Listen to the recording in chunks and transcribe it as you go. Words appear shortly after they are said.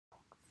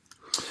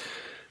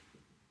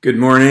Good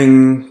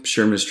morning,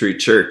 Sherman Street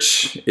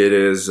Church. It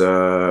is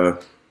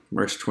March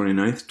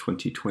 29th,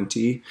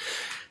 2020,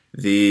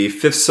 the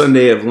fifth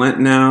Sunday of Lent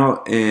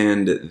now,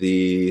 and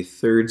the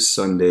third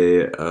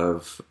Sunday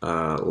of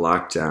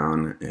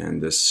lockdown,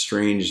 and this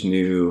strange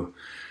new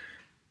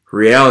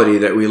reality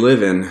that we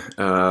live in,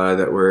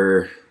 that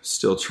we're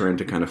still trying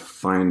to kind of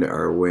find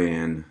our way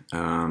in.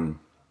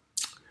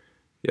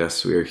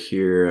 Yes, we are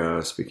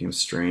here, speaking of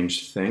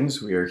strange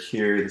things, we are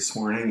here this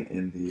morning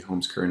in the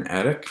Homes Current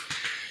attic.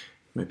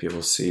 Might be able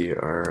to see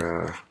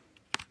our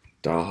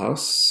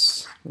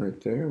dollhouse right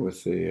there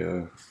with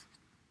the,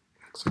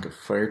 looks like a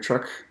fire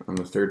truck on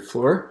the third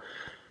floor,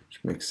 which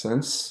makes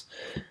sense.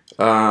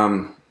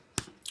 But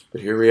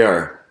here we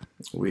are.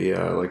 We,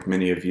 like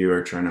many of you,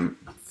 are trying to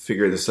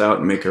figure this out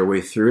and make our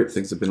way through it.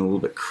 Things have been a little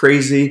bit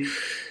crazy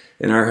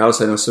in our house.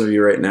 I know some of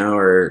you right now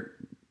are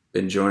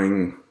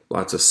enjoying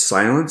lots of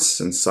silence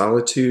and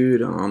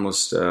solitude.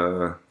 Almost,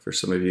 for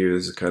some of you,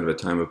 this is kind of a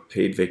time of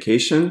paid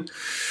vacation.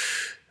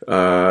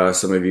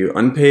 Some of you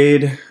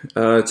unpaid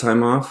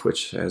time off,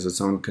 which has its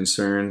own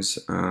concerns.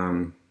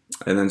 And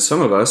then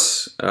some of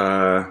us,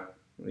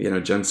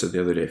 Jen said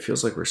the other day, it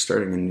feels like we're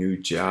starting a new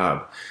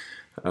job,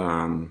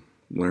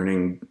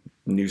 learning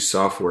new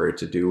software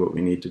to do what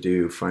we need to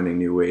do, finding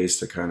new ways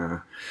to kind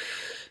of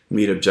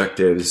meet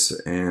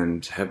objectives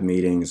and have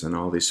meetings and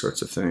all these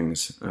sorts of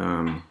things.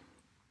 And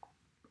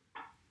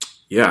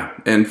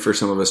for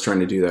some of us trying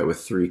to do that with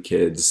 3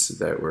 kids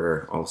that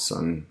we're all of a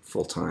sudden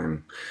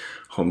full-time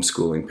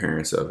homeschooling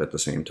parents of at the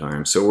same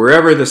time. So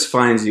wherever this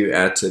finds you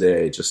at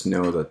today, just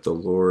know that the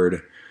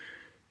Lord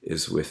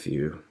is with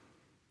you.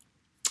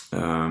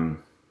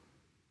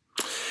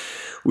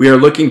 We are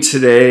looking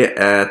today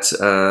at,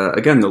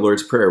 again, the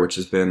Lord's Prayer, which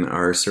has been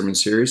our sermon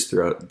series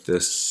throughout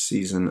this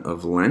season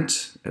of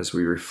Lent, as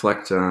we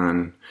reflect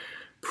on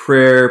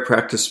prayer,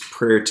 practice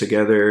prayer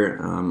together.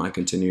 I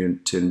continue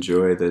to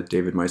enjoy the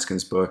David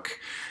Meiskin's book,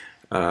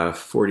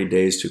 40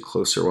 Days to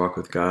Closer Walk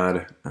with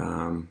God,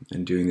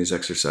 and doing these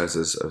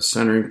exercises of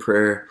centering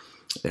prayer.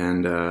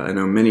 And I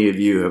know many of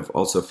you have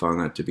also found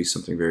that to be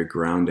something very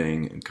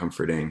grounding and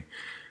comforting,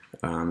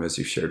 as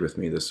you shared with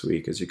me this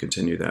week as you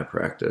continue that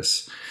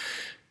practice.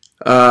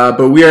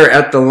 But we are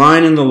at the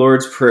line in the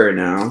Lord's Prayer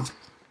now.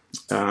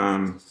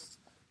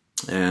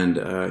 And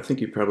I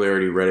think you probably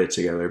already read it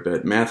together,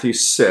 but Matthew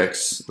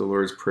 6, the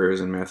Lord's Prayer is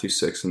in Matthew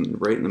 6, and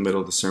right in the middle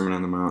of the Sermon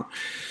on the Mount,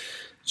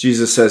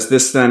 Jesus says,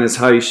 "This then is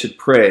how you should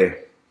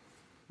pray.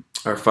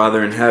 Our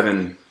Father in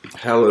heaven,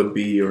 hallowed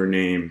be your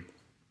name.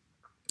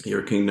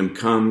 Your kingdom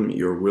come,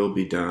 your will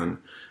be done,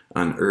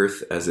 on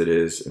earth as it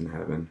is in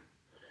heaven.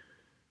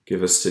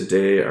 Give us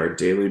today our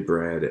daily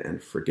bread,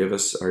 and forgive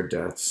us our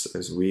debts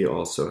as we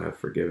also have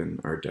forgiven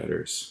our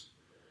debtors.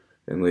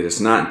 And lead us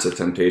not into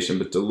temptation,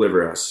 but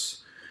deliver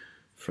us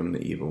from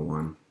the evil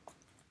one."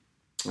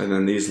 And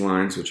then these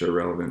lines, which are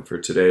relevant for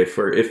today.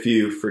 "For if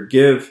you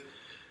forgive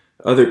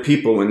other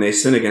people when they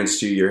sin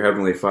against you, your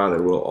heavenly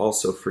Father will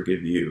also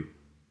forgive you.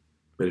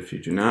 But if you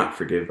do not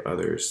forgive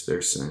others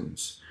their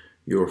sins,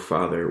 your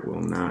Father will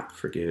not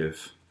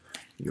forgive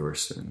your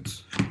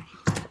sins."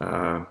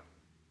 Why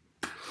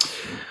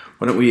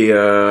don't we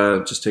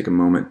just take a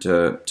moment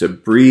to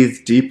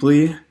breathe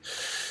deeply,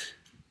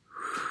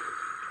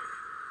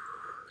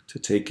 to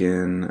take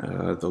in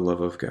the love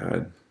of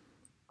God,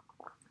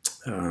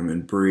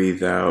 and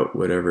breathe out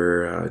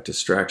whatever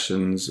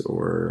distractions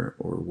or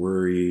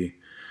worry.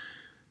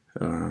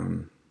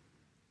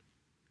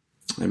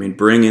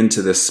 Bring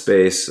into this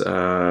space,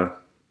 all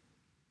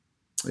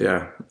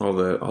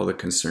the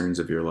concerns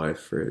of your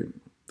life. Right?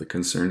 The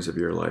concerns of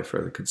your life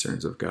are the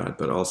concerns of God,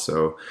 but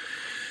also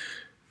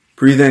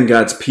breathe in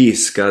God's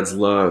peace, God's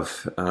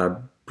love.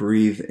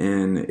 Breathe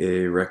in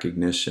a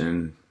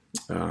recognition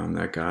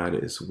that God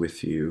is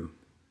with you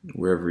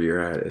wherever you're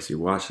at as you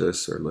watch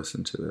this or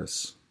listen to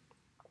this.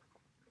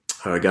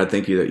 God,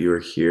 thank you that you are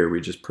here.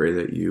 We just pray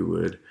that you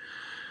would,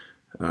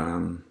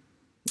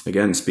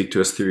 again, speak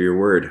to us through your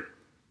word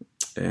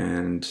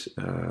and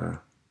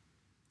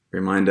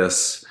remind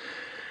us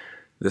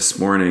this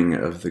morning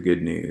of the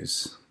good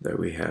news that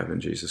we have in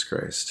Jesus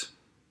Christ.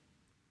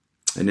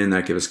 And in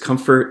that, give us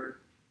comfort,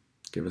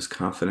 give us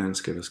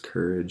confidence, give us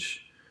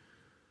courage.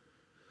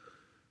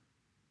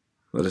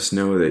 Let us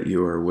know that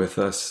you are with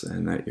us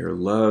and that your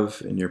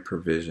love and your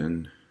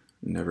provision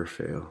never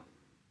fail.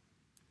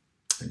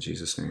 In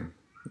Jesus' name,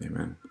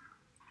 amen.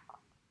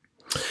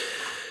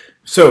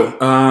 So,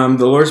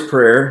 the Lord's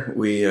Prayer,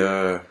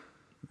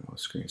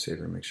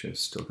 screensaver, make sure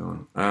it's still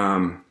going.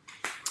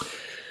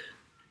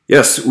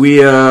 Yes,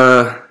 we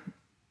are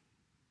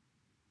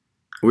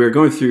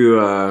going through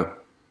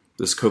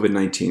this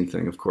COVID-19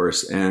 thing, of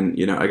course, and,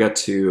 I got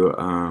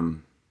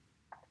to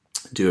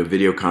do a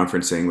video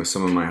conferencing with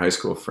some of my high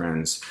school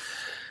friends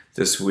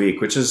this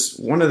week, which is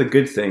one of the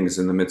good things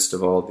in the midst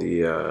of all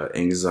the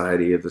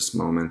anxiety of this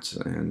moment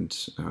and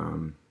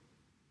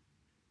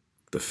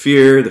the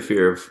fear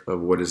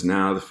of what is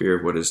now, the fear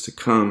of what is to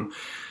come,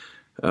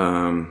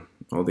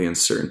 all the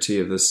uncertainty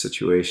of this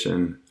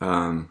situation.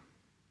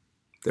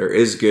 There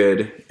is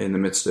good in the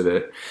midst of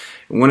it.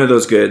 And one of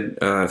those good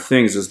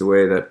things is the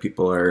way that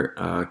people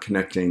are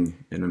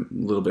connecting in a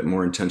little bit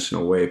more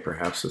intentional way,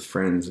 perhaps with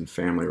friends and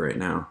family right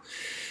now.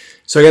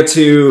 So I got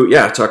to,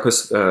 talk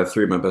with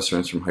three of my best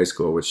friends from high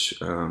school, which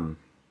I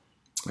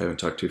haven't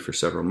talked to for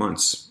several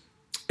months.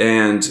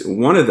 And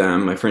one of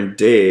them, my friend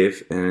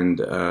Dave, and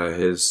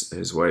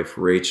his wife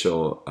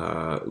Rachel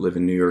live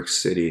in New York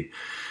City.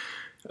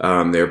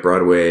 They're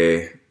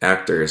Broadway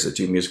actors that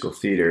do musical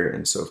theater,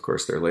 and so of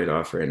course they're laid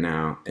off right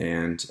now.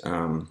 And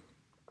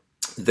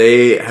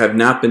they have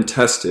not been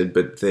tested,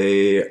 but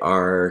they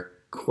are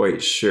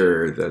quite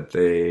sure that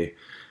they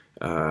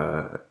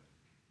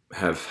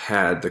have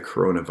had the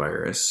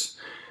coronavirus.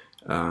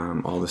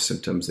 All the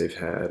symptoms they've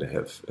had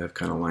have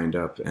kind of lined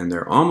up, and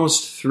they're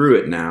almost through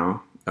it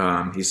now.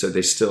 He said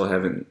they still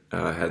haven't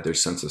had their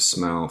sense of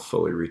smell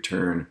fully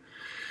return.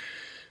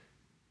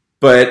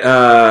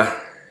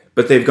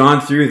 But they've gone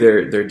through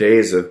their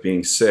days of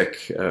being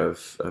sick, of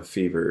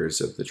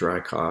fevers, of the dry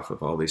cough,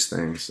 of all these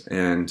things.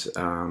 And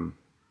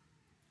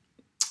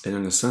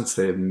in a sense,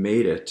 they have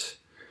made it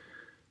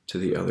to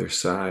the other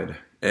side.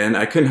 And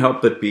I couldn't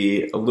help but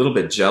be a little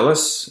bit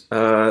jealous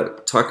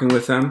talking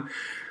with them,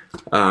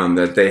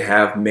 that they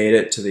have made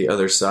it to the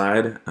other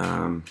side.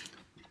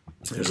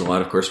 There's a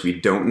lot, of course, we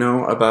don't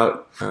know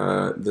about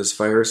this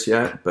virus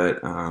yet, but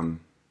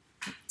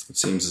it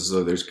seems as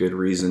though there's good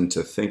reason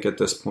to think at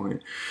this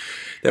point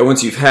that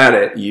once you've had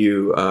it,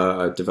 you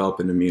develop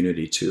an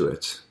immunity to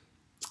it.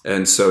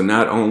 And so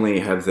not only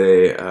have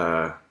they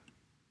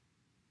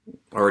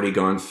already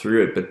gone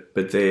through it,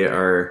 but they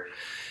are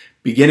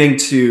beginning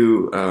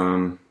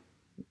to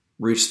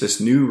reach this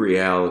new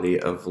reality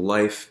of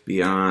life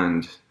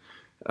beyond,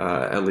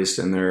 at least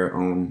in their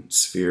own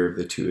sphere of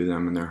the two of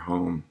them in their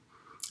home,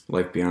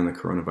 life beyond the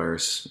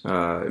coronavirus.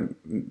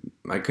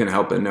 I couldn't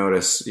help but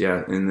notice,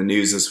 in the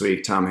news this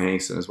week, Tom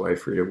Hanks and his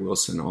wife Rita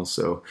Wilson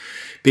also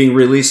being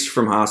released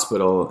from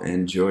hospital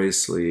and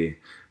joyously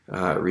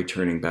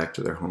returning back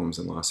to their homes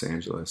in Los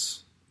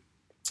Angeles.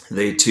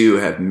 They too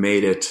have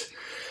made it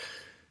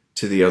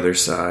to the other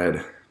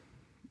side.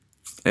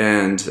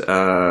 And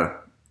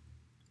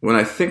when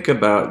I think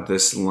about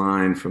this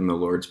line from the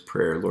Lord's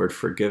Prayer, Lord,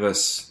 forgive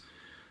us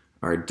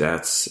our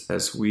debts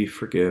as we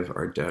forgive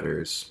our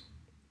debtors,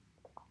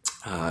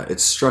 it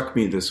struck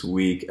me this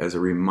week as a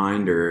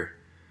reminder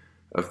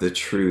of the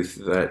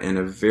truth that in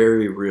a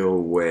very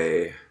real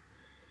way,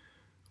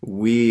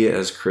 we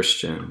as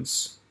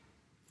Christians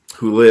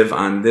who live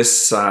on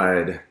this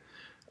side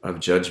of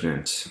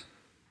judgment,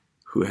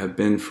 who have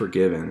been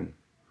forgiven,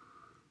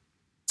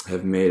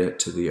 have made it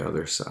to the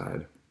other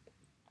side.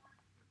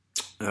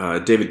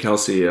 David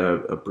Kelsey,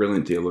 a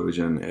brilliant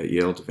theologian at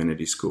Yale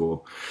Divinity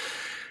School,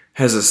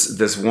 has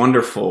this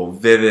wonderful,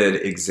 vivid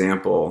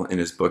example in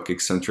his book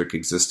Eccentric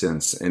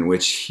Existence, in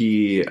which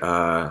he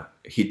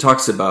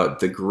talks about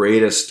the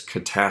greatest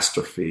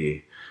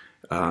catastrophe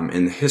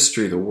in the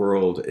history of the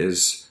world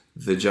is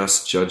the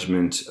just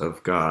judgment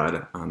of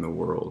God on the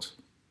world.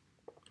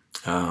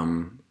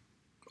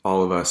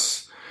 All of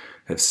us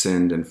have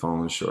sinned and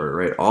fallen short,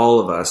 right? All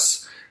of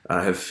us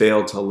have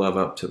failed to live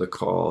up to the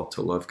call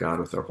to love God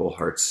with our whole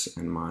hearts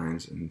and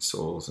minds and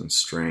souls and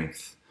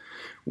strength.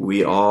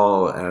 We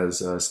all,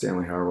 as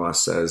Stanley Hauerwas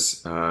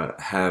says,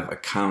 have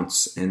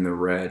accounts in the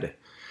red.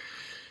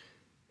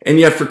 And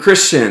yet for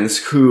Christians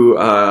who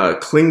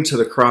cling to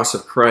the cross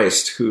of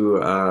Christ, who,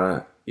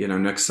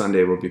 next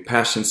Sunday will be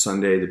Passion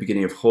Sunday, the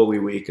beginning of Holy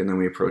Week, and then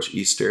we approach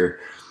Easter.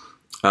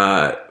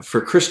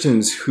 For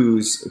Christians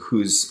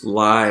whose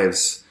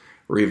lives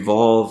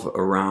revolve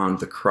around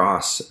the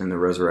cross and the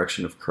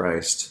resurrection of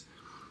Christ,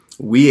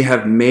 we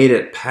have made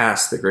it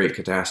past the great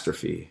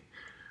catastrophe.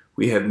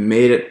 We have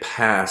made it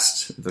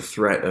past the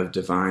threat of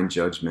divine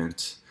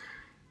judgment,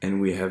 and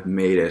we have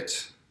made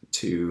it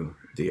to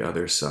the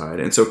other side.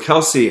 And so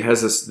Kelsey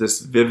has this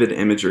vivid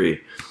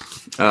imagery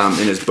in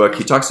his book.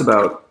 He talks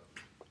about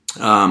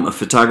a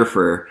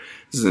photographer.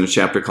 This is in a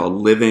chapter called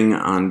Living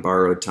on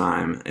Borrowed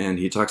Time, and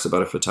he talks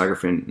about a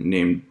photographer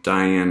named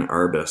Diane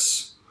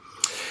Arbus,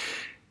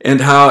 and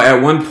how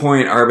at one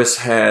point Arbus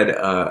had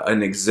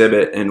an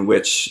exhibit in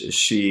which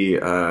she,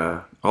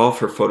 all of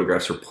her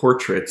photographs were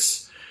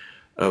portraits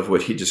of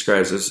what he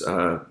describes as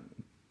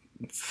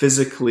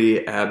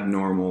physically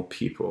abnormal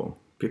people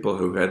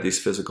who had these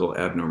physical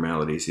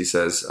abnormalities. He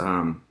says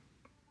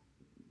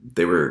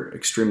they were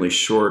extremely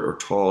short or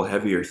tall,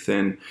 heavy or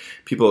thin,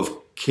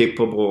 people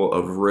capable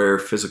of rare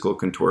physical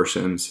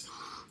contortions,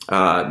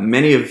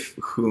 many of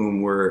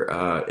whom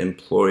were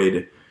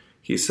employed,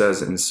 he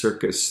says, in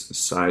circus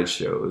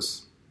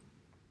sideshows.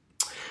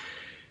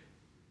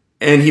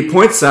 And he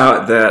points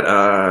out that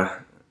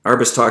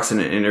Arbus talks in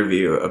an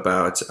interview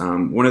about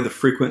one of the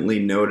frequently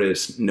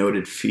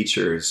noted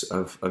features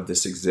of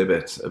this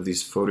exhibit, of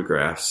these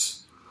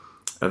photographs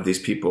of these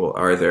people,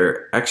 are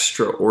their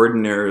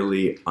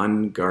extraordinarily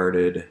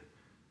unguarded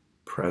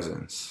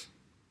presence.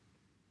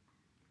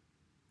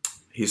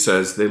 He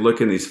says they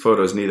look in these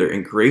photos neither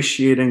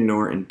ingratiating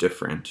nor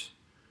indifferent,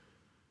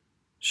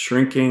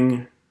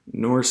 shrinking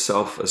nor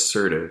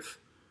self-assertive,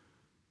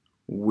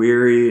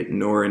 weary,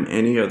 nor in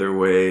any other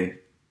way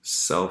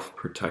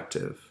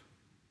self-protective.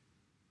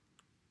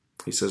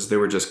 He says they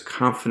were just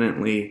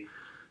confidently,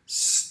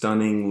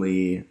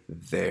 stunningly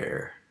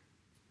there.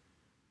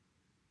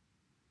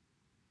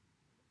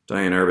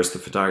 Diane Arbus, the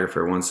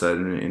photographer, once said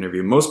in an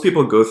interview, most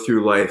people go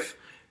through life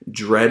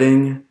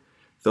dreading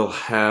they'll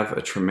have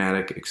a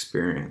traumatic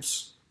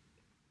experience.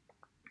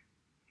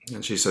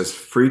 And she says,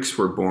 freaks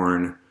were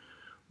born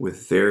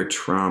with their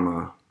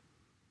trauma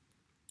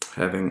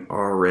having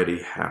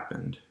already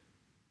happened.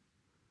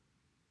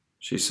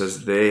 She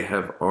says they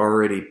have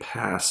already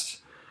passed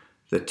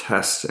the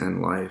test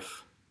in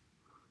life,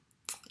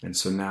 and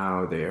so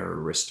now they are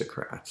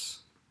aristocrats.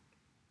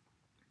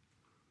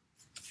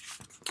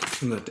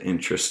 Isn't that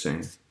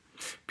interesting?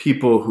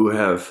 People who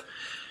have,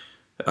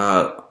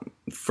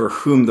 for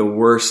whom the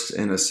worst,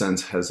 in a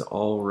sense, has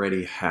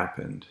already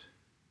happened.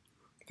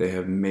 They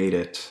have made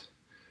it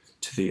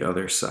to the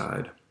other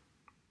side.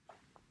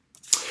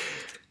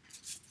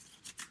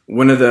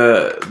 One of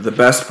the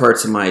best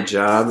parts of my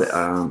job,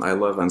 I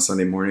love on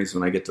Sunday mornings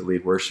when I get to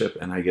lead worship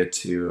and I get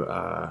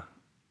to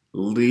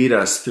lead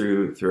us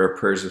through our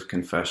prayers of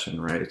confession,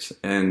 right?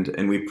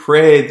 And we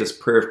pray this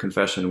prayer of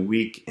confession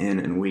week in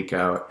and week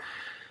out,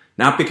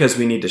 not because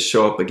we need to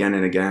show up again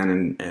and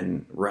again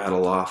and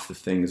rattle off the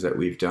things that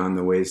we've done,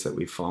 the ways that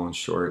we've fallen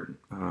short,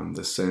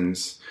 the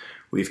sins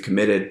we've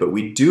committed, but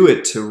we do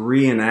it to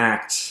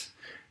reenact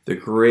the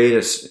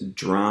greatest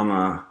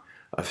drama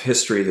of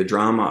history, the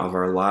drama of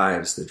our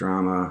lives, the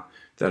drama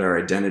that our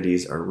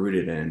identities are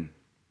rooted in,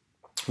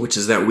 which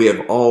is that we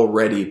have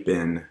already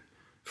been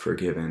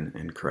forgiven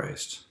in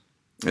Christ.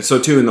 And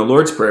so too, in the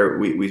Lord's Prayer,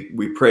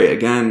 we pray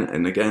again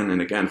and again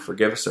and again,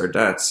 forgive us our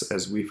debts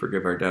as we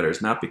forgive our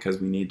debtors, not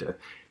because we need to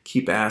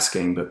keep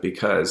asking, but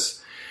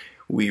because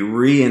we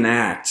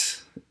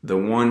reenact the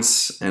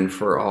once and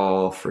for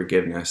all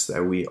forgiveness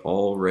that we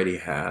already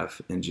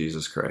have in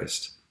Jesus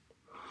Christ.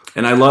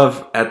 And I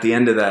love at the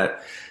end of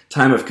that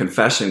time of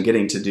confession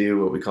getting to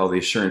do what we call the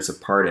assurance of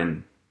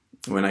pardon,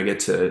 when I get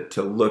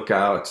to look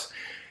out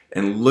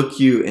and look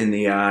you in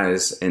the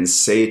eyes and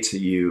say to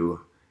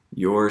you,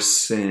 your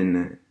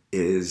sin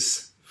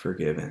is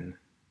forgiven.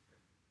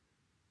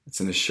 It's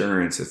an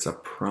assurance, it's a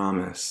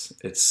promise,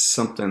 it's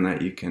something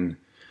that you can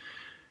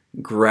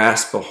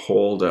grasp a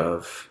hold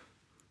of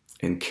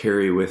and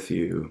carry with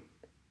you.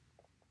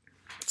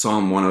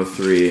 Psalm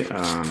 103,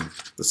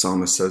 the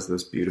psalmist says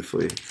this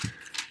beautifully.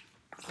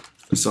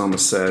 The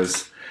psalmist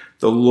says,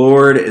 the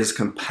Lord is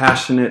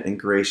compassionate and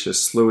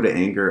gracious, slow to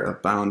anger,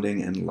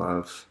 abounding in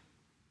love.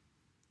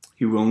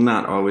 He will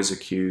not always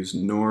accuse,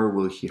 nor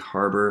will he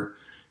harbor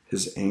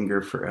his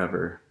anger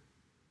forever.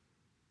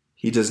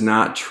 He does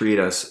not treat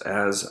us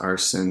as our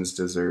sins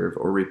deserve,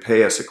 or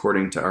repay us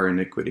according to our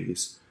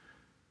iniquities.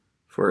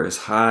 For as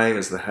high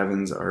as the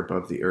heavens are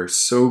above the earth,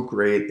 so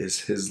great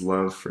is his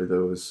love for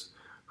those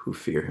who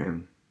fear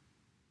him.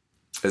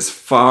 As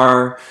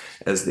far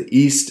as the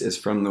east is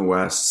from the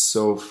west,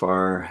 so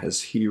far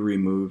has he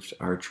removed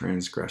our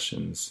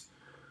transgressions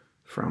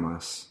from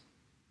us.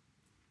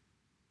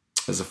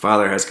 As a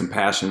father has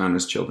compassion on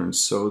his children,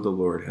 so the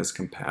Lord has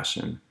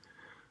compassion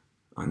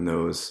on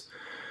those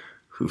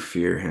who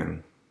fear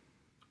him.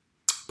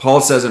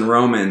 Paul says in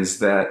Romans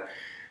that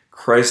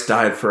Christ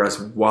died for us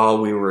while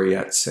we were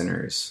yet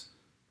sinners.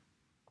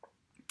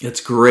 It's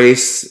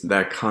grace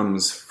that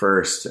comes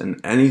first,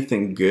 and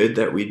anything good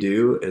that we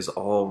do is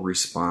all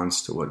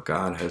response to what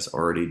God has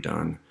already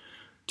done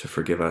to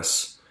forgive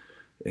us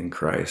in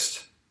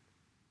Christ.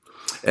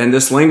 And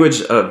this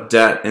language of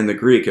debt in the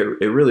Greek, it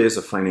really is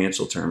a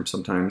financial term.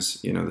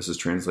 Sometimes, this is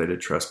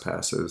translated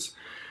trespasses,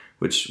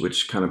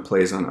 which kind of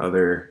plays on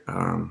other,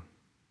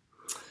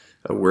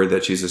 a word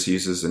that Jesus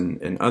uses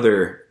in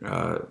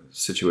other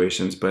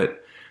situations.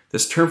 But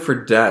this term for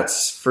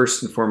debts,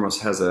 first and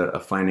foremost, has a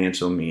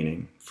financial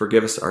meaning.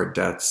 Forgive us our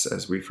debts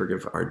as we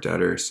forgive our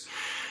debtors.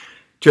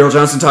 Gerald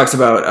Johnson talks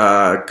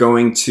about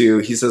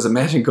he says,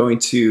 imagine going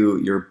to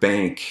your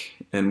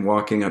bank and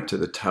walking up to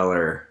the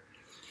teller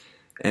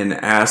and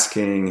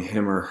asking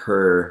him or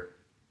her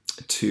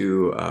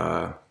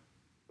to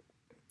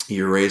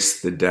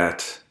erase the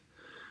debt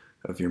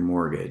of your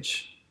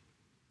mortgage.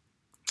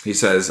 He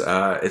says,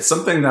 it's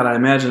something that I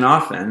imagine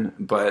often,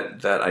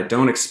 but that I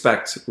don't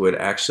expect would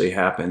actually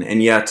happen.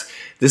 And yet,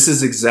 this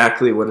is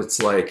exactly what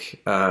it's like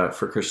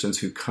for Christians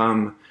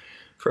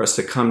for us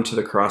to come to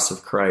the cross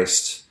of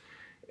Christ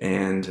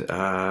and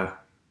to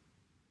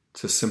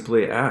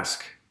simply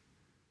ask,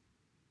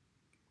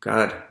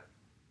 God,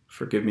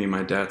 forgive me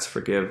my debts,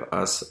 forgive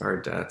us our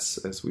debts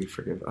as we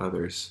forgive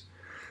others.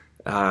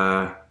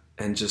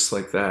 And just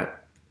like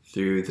that,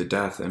 through the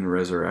death and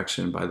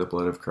resurrection by the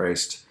blood of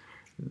Christ,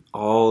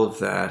 all of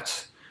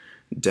that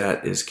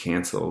debt is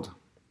canceled.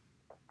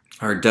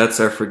 Our debts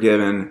are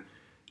forgiven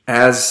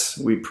as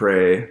we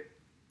pray,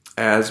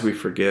 as we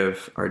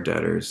forgive our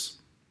debtors.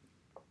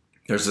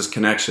 There's this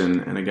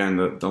connection, and again,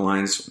 the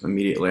lines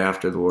immediately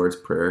after the Lord's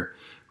Prayer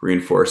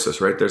reinforce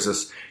this, right? There's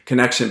this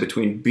connection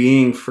between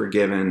being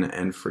forgiven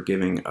and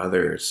forgiving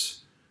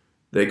others.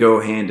 They go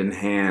hand in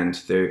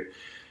hand.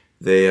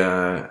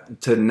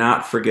 To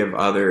not forgive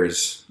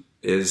others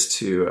is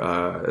to,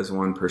 as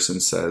one person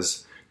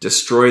says,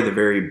 destroy the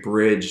very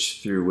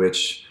bridge through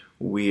which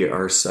we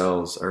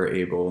ourselves are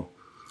able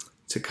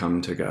to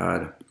come to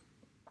God.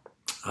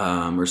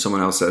 Or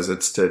someone else says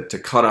it's to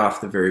cut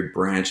off the very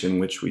branch in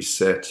which we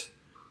sit.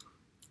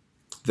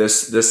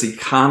 This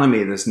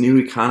economy, this new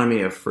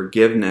economy of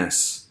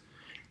forgiveness,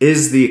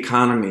 is the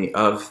economy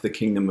of the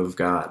kingdom of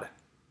God.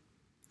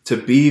 To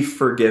be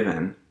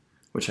forgiven,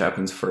 which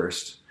happens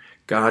first,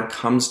 God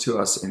comes to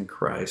us in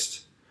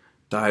Christ,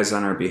 dies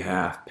on our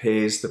behalf,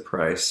 pays the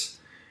price,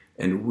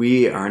 and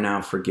we are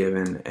now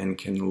forgiven and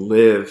can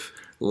live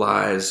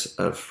lives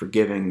of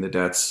forgiving the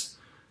debts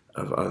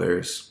of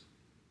others.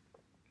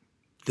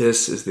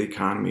 This is the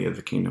economy of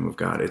the kingdom of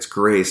God. It's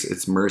grace,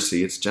 it's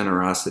mercy, it's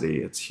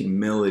generosity, it's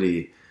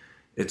humility,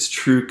 it's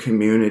true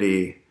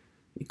community,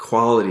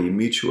 equality,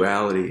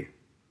 mutuality.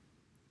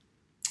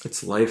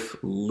 It's life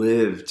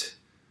lived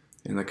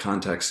in the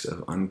context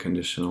of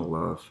unconditional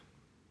love.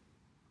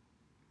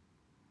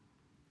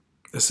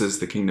 This is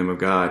the kingdom of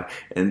God.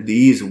 And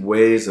these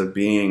ways of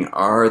being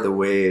are the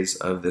ways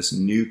of this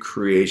new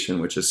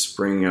creation which is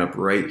springing up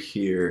right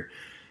here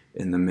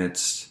in the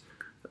midst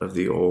of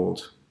the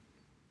old.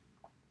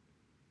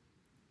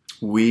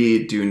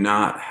 We do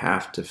not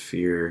have to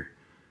fear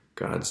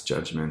God's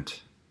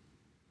judgment.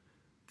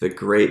 The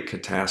great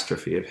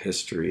catastrophe of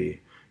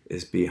history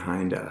is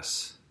behind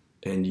us,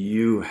 and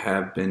you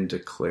have been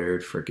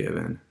declared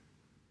forgiven.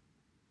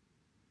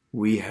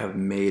 We have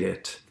made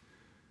it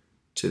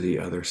to the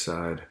other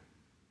side.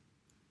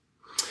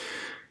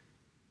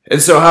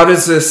 And so how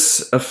does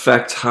this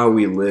affect how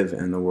we live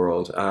in the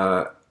world?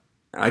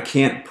 I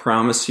can't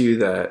promise you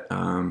that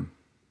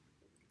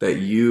that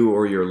you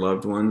or your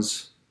loved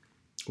ones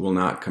will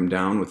not come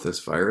down with this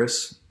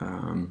virus.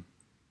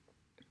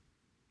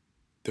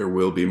 There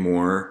will be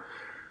more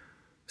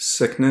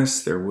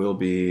sickness. There will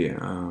be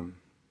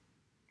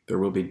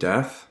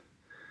death.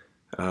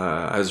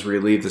 I was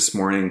relieved this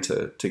morning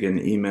to get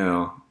an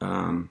email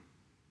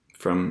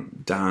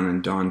from Don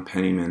and Dawn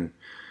Pennyman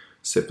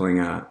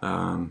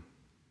Siplinga,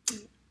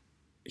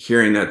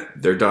 hearing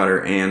that their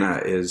daughter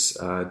Anna is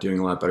doing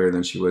a lot better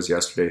than she was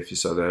yesterday. If you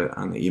saw that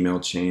on the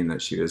email chain,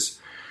 that she was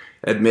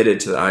admitted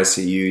to the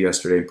ICU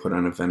yesterday and put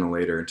on a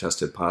ventilator and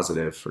tested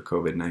positive for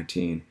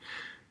COVID-19.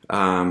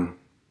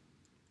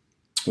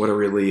 What a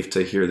relief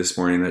to hear this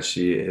morning that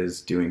she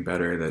is doing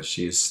better, that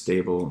she is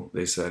stable,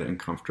 they said, and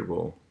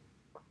comfortable.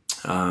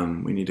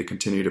 We need to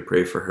continue to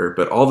pray for her.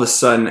 But all of a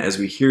sudden, as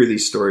we hear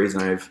these stories,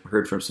 and I've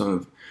heard from some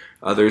of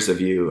others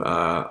of you,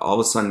 all of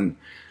a sudden,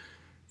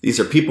 these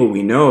are people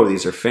we know,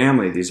 these are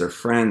family, these are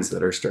friends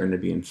that are starting to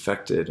be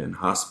infected and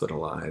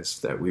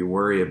hospitalized that we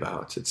worry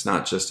about. It's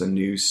not just a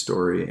news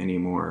story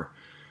anymore.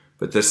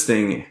 But this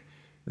thing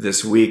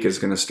this week is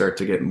going to start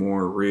to get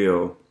more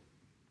real.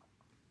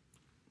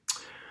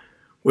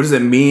 What does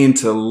it mean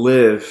to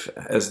live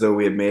as though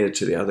we had made it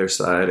to the other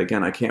side?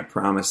 Again, I can't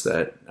promise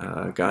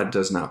that. God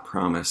does not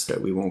promise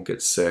that we won't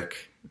get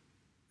sick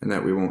and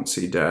that we won't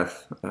see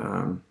death.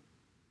 In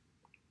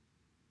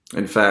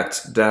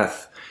fact,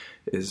 death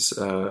is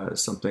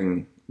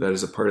something that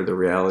is a part of the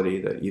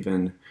reality that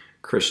even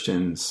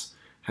Christians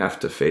have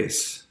to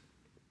face.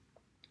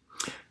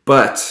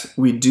 But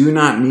we do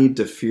not need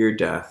to fear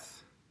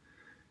death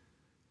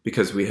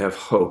because we have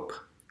hope.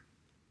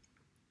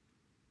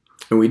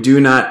 And we do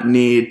not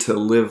need to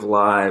live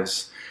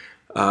lives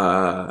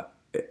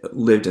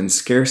lived in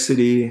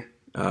scarcity,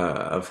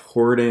 of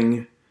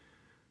hoarding,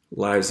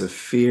 lives of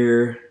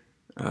fear,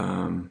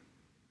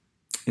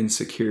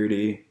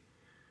 insecurity,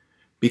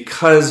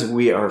 because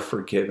we are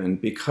forgiven,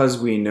 because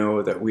we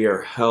know that we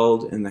are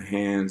held in the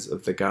hands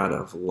of the God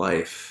of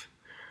life,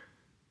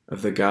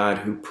 of the God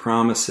who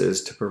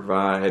promises to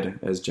provide,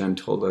 as Jen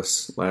told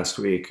us last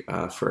week,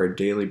 for our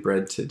daily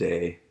bread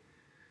today.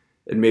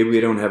 And maybe we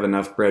don't have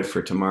enough bread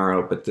for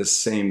tomorrow, but this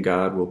same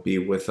God will be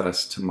with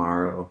us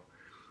tomorrow.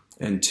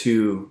 And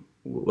too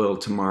will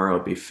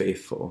tomorrow be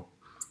faithful.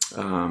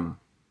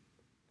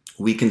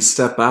 We can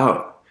step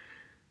out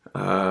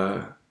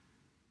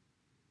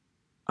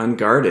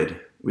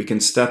unguarded. We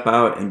can step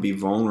out and be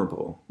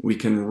vulnerable. We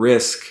can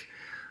risk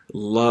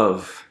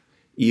love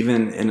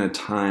even in a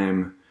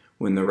time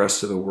when the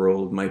rest of the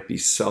world might be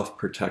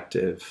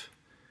self-protective,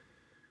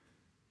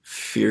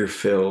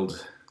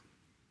 fear-filled,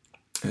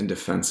 and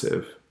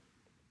defensive.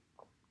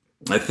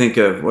 I think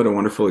of what a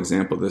wonderful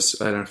example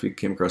this. I don't know if you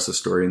came across a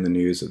story in the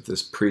news of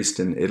this priest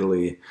in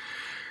Italy,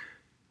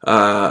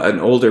 an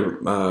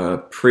older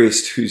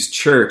priest whose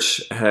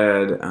church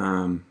had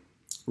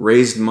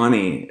raised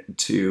money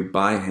to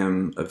buy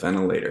him a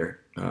ventilator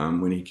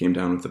when he came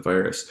down with the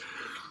virus.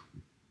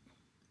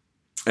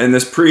 And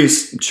this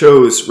priest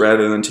chose,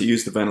 rather than to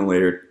use the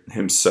ventilator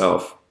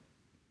himself,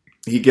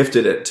 he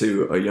gifted it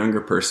to a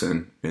younger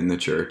person in the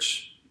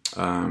church.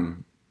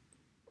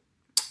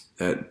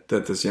 That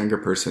this younger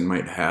person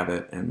might have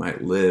it and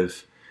might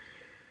live.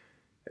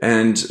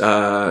 And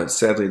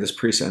sadly, this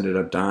priest ended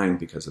up dying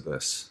because of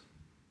this.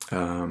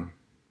 But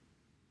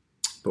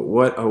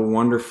what a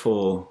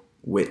wonderful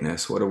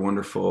witness. What a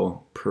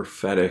wonderful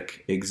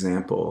prophetic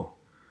example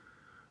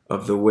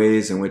of the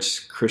ways in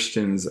which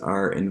Christians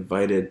are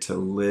invited to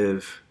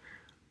live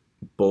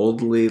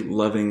boldly,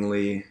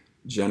 lovingly,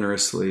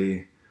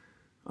 generously,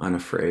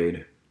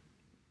 unafraid.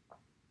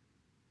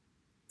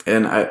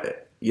 And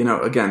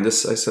again, I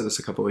said this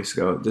a couple of weeks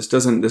ago. This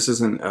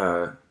isn't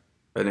an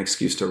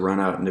excuse to run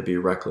out and to be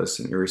reckless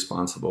and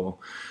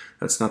irresponsible.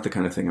 That's not the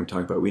kind of thing I'm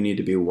talking about. We need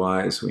to be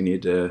wise. We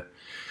need to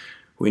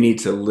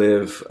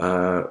live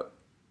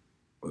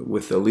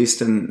with the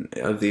least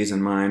of these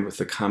in mind, with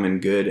the common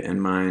good in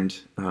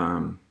mind.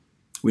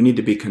 We need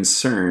to be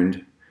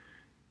concerned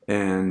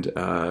and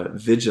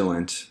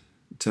vigilant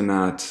to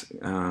not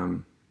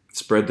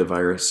spread the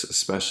virus,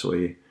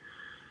 especially.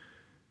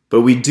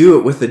 But we do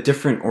it with a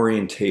different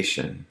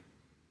orientation.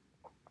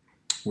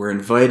 We're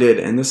invited,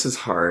 and this is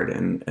hard,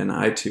 and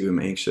I too am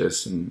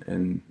anxious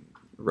and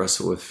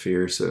wrestle with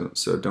fear,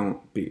 so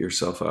don't beat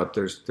yourself up.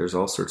 There's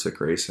all sorts of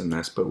grace in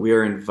this, but we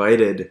are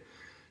invited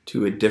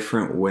to a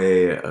different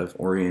way of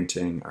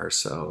orienting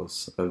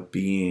ourselves, of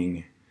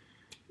being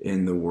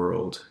in the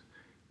world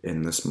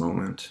in this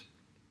moment.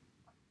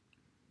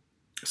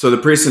 So the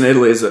priest in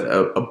Italy is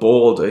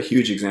a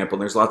huge example.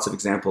 There's lots of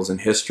examples in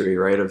history,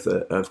 right,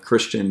 of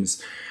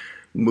Christians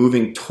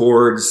moving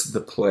towards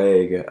the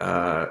plague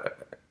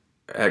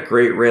at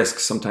great risk,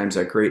 sometimes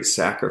at great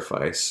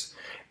sacrifice.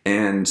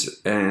 And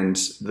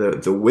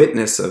the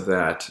witness of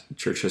that,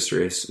 church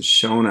history has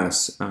shown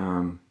us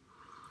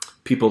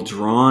people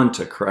drawn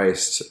to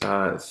Christ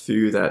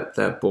through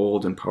that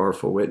bold and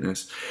powerful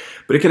witness.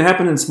 But it can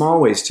happen in small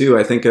ways too.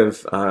 I think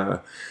of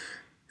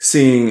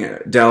seeing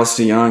Dallas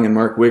DeYoung and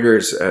Mark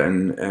Wiggers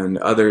and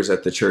others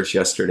at the church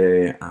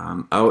yesterday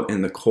out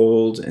in the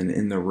cold and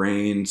in the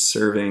rain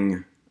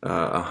serving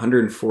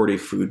 140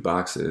 food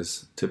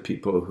boxes to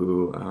people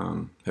who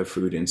have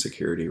food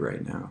insecurity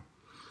right now.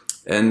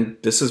 And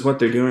this is what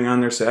they're doing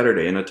on their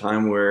Saturday in a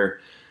time where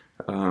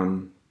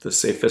the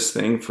safest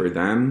thing for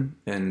them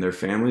and their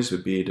families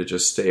would be to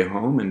just stay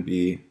home and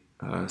be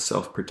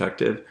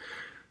self-protective.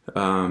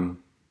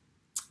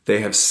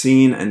 They have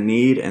seen a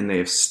need and they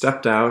have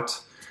stepped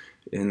out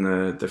in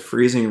the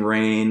freezing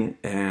rain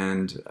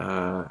and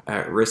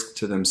at risk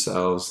to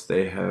themselves.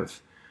 They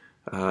have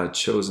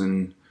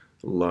chosen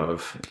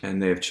love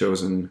and they have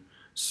chosen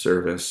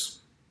service.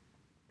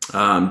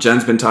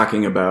 Jen's been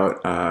talking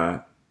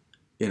about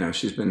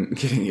she's been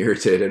getting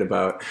irritated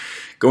about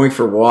going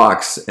for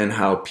walks and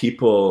how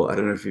people, I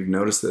don't know if you've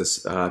noticed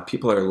this,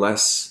 people are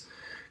less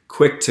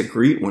quick to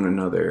greet one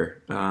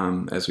another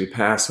as we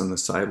pass on the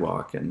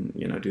sidewalk and,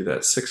 do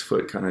that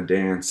 6-foot kind of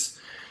dance.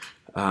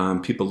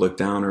 People look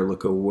down or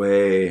look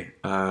away.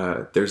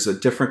 There's a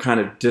different kind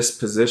of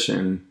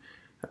disposition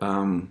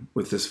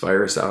with this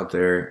virus out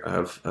there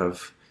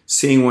of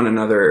seeing one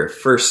another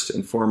first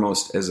and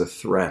foremost as a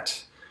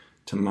threat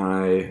to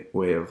my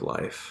way of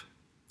life.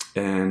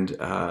 And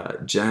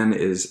Jen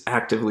is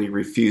actively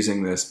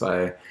refusing this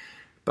by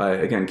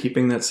again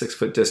keeping that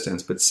 6-foot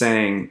distance, but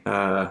saying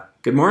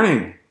good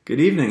morning, good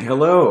evening,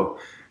 hello,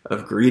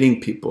 of greeting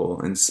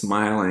people and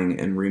smiling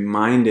and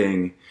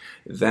reminding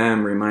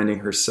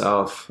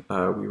herself.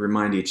 We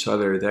remind each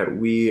other that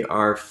we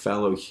are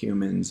fellow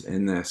humans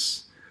in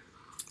this.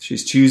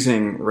 She's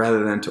choosing,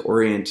 rather than to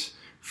orient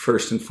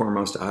first and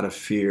foremost out of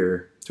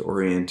fear, to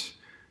orient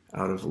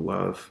out of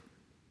love.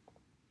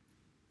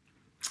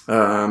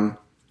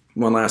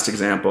 One last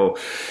example.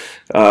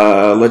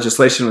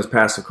 Legislation was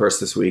passed, of course,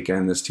 this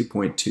weekend, this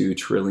 $2.2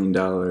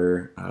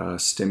 trillion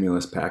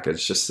stimulus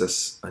package, just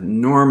this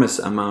enormous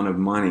amount of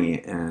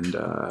money. And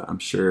I'm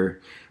sure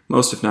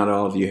most, if not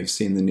all of you, have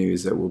seen the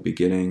news that we'll be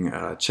getting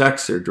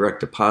checks or direct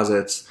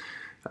deposits,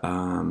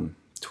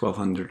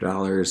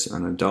 $1,200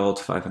 an adult,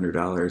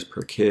 $500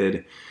 per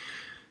kid,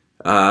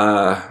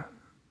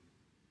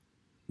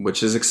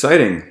 which is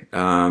exciting.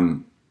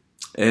 And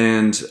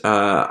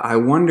I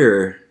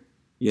wonder,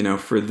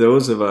 for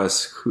those of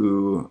us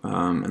who,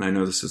 and I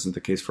know this isn't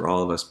the case for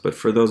all of us, but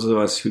for those of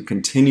us who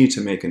continue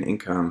to make an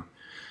income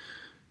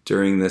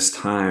during this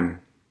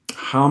time,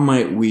 how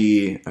might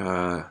we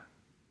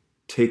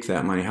take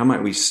that money? How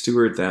might we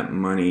steward that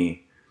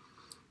money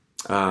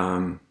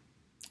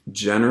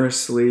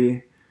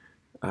generously?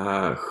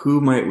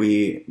 Who might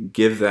we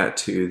give that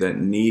to that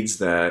needs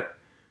that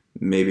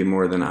maybe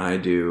more than I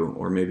do,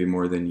 or maybe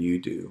more than you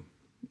do?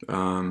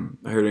 I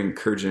heard an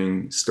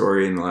encouraging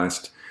story in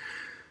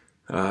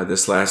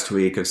this last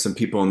week of some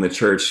people in the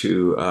church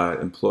who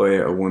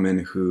employ a woman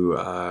who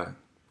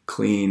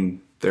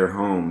clean their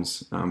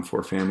homes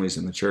for families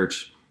in the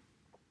church,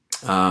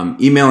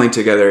 emailing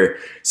together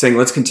saying,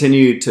 let's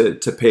continue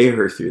to pay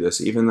her through this,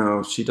 even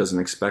though she doesn't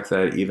expect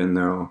that, even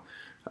though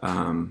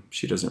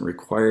she doesn't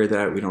require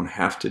that. We don't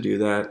have to do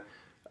that.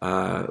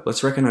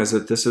 Let's recognize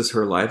that this is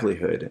her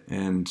livelihood,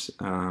 and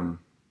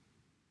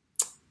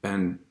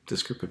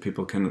this group of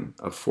people can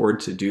afford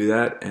to do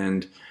that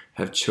and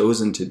have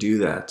chosen to do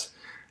that.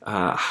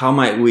 How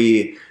might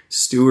we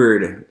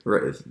steward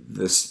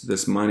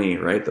this money,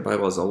 right? The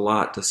Bible has a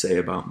lot to say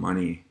about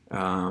money.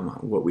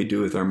 What we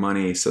do with our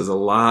money says a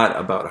lot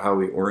about how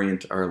we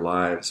orient our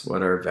lives,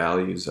 what our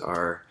values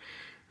are.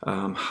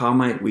 How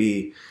might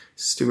we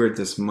steward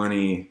this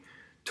money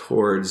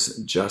towards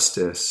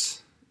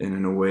justice and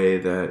in a way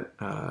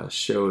that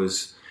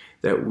shows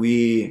that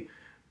we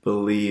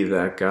believe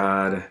that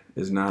God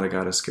is not a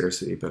God of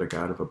scarcity, but a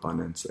God of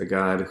abundance, a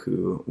God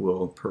who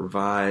will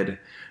provide,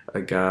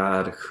 a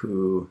God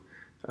who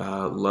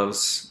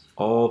loves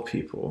all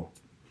people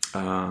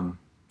and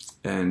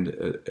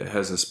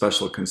has a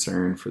special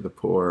concern for the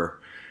poor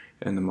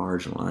and the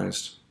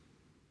marginalized.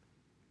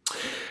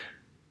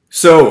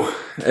 So,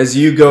 as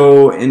you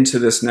go into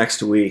this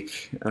next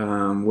week,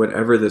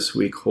 whatever this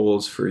week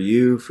holds for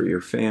you, for your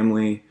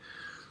family,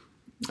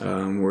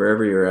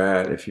 wherever you're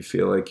at, if you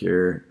feel like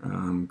you're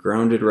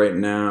grounded right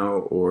now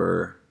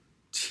or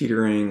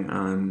teetering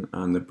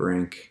on the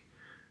brink,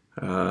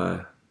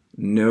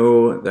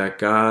 know that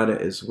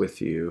God is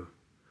with you,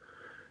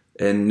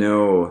 and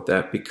know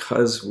that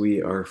because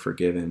we are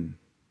forgiven,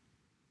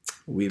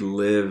 we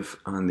live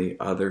on the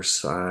other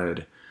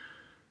side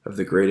of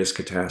the greatest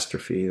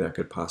catastrophe that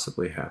could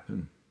possibly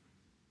happen.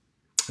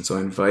 And so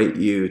I invite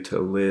you to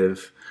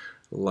live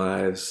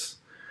lives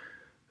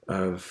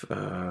of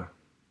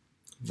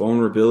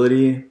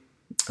vulnerability,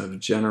 of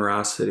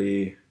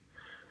generosity,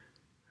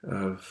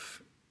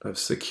 of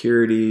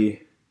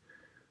security,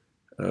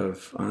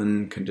 of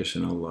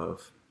unconditional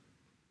love.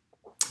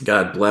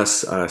 God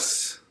bless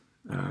us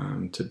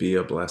to be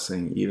a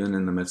blessing even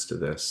in the midst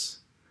of this,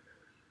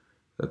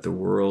 that the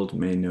world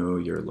may know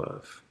your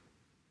love.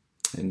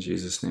 In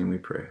Jesus' name we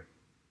pray.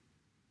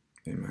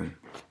 Amen.